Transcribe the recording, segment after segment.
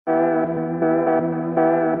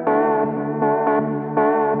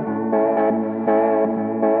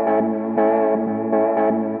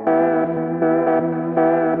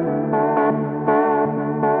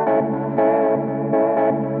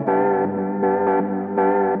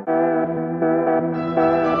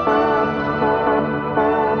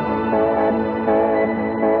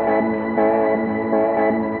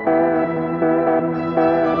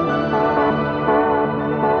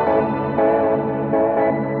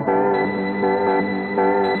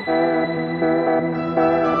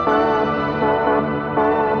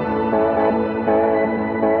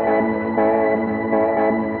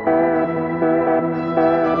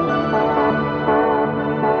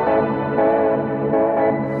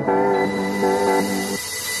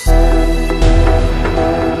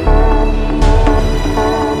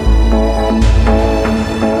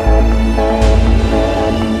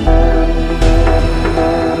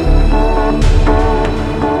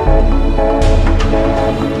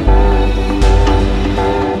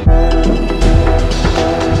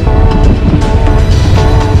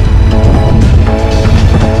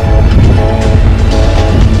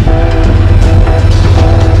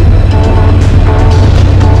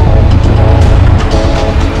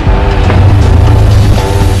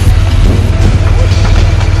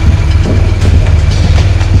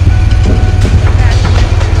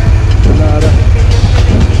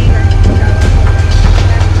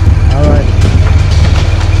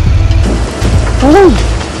Woo!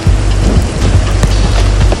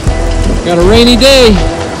 Got a rainy day.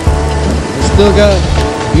 We still got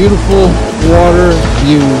beautiful water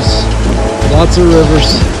views. Lots of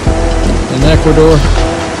rivers in Ecuador.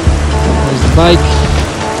 There's the bike.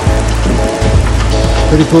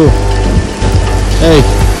 Pretty cool. Hey,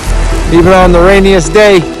 even on the rainiest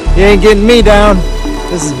day, you ain't getting me down.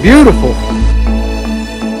 This is beautiful.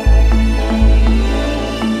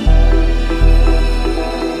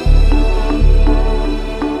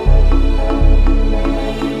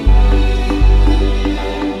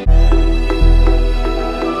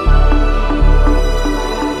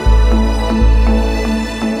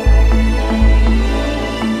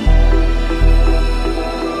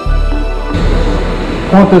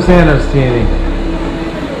 ¿Cuántos años tiene?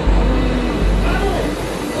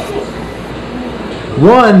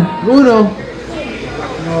 Uno.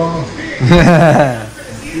 No.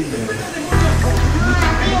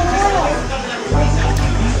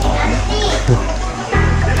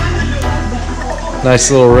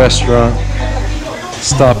 Nice little restaurant.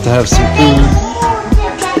 Stop to have some food.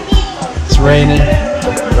 It's raining,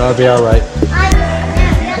 but I'll be all right.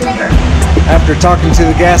 After talking to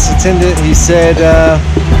the gas attendant, he said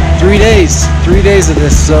 3 days. 3 days of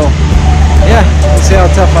this, so yeah, we'll see how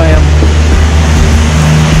tough I am.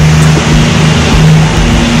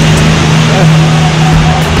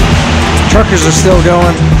 Truckers are still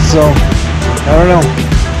going, so I don't know.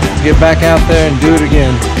 Get back out there and do it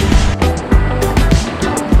again.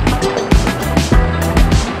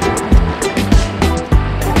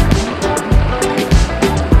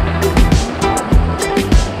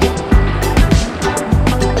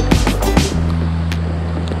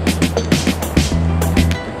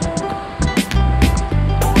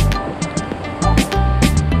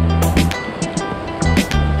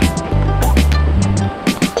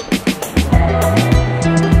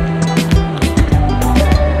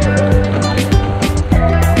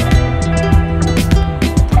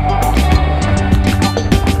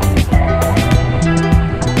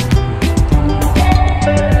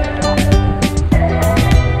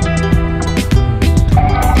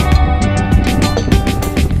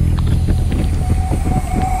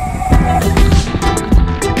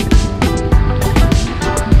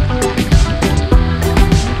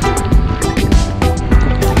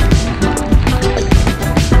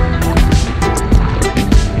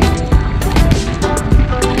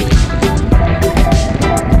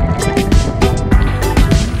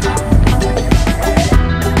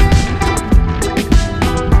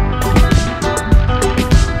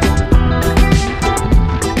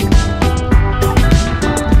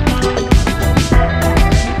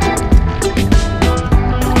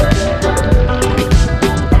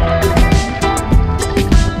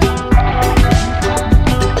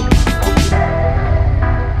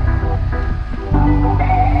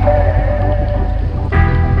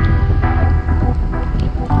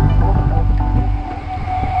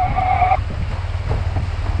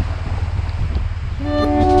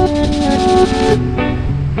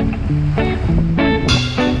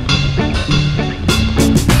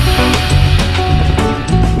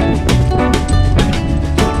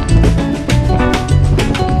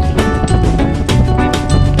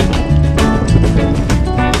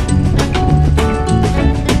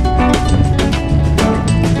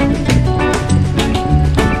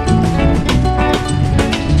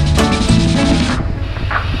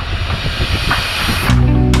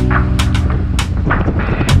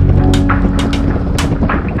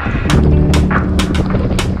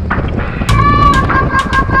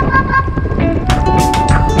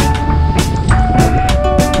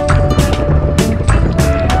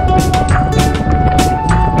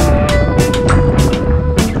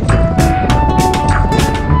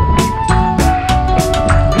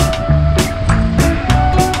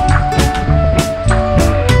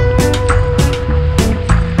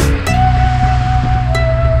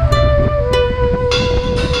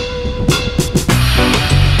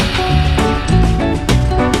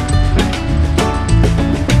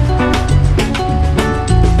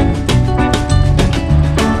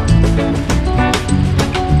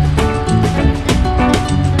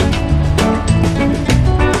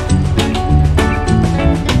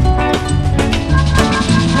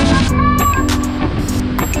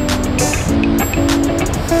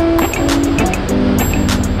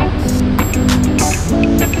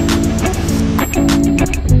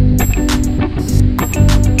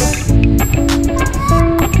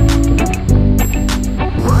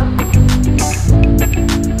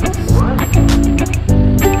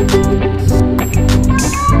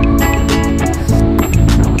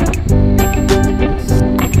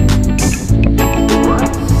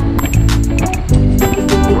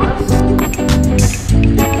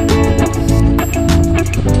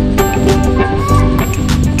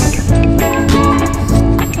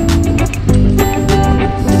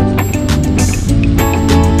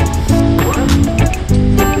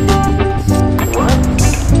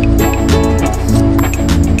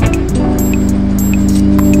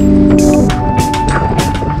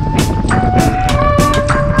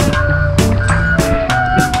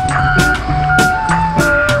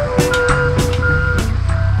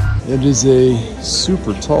 It is a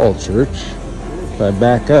super tall church. If I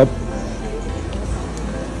back up,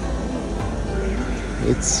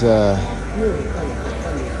 it's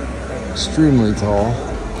extremely tall.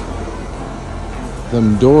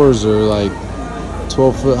 Them doors are like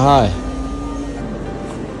 12 foot high.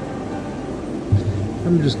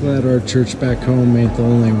 I'm just glad our church back home ain't the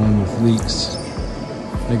only one with leaks.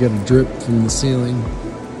 I got a drip from the ceiling.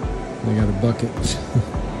 I got a bucket.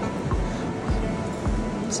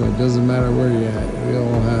 So it doesn't matter where you're at, we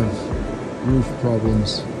all have roof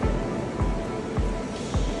problems.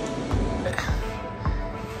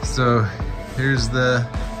 So here's the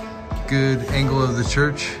good angle of the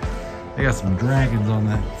church. They got some dragons on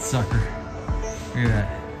that sucker. Look at that.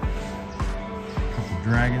 A couple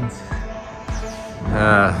dragons.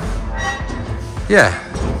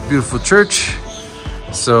 Yeah, beautiful church.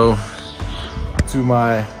 So to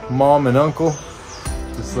my mom and uncle,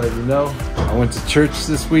 just let you know, I went to church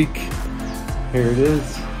this week. Here it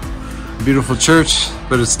is. Beautiful church,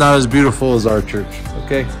 but it's not as beautiful as our church,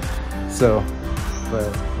 okay? So, but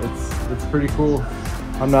it's pretty cool.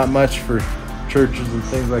 I'm not much for churches and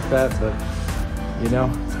things like that, but you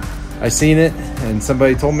know, I seen it and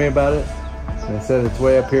somebody told me about it. And they said it's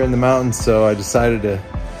way up here in the mountains, so I decided to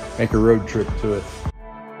make a road trip to it.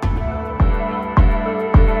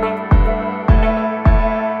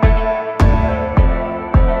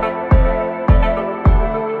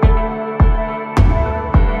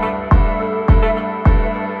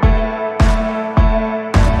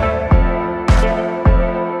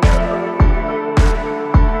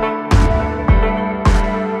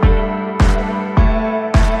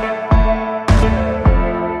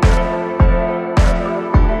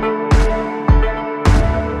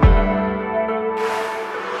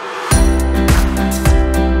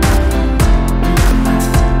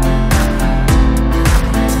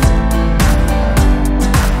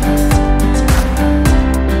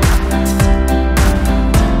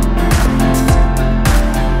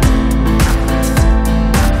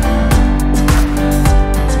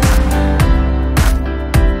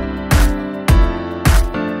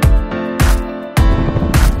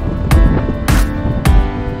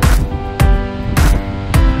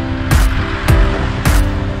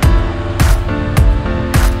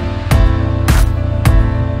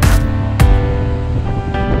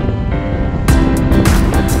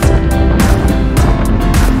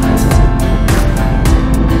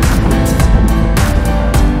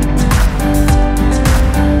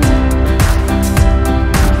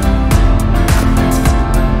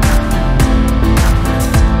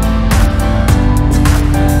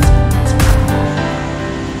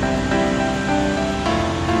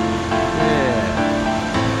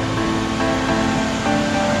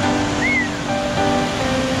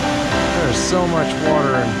 So much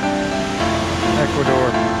water in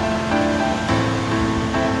Ecuador.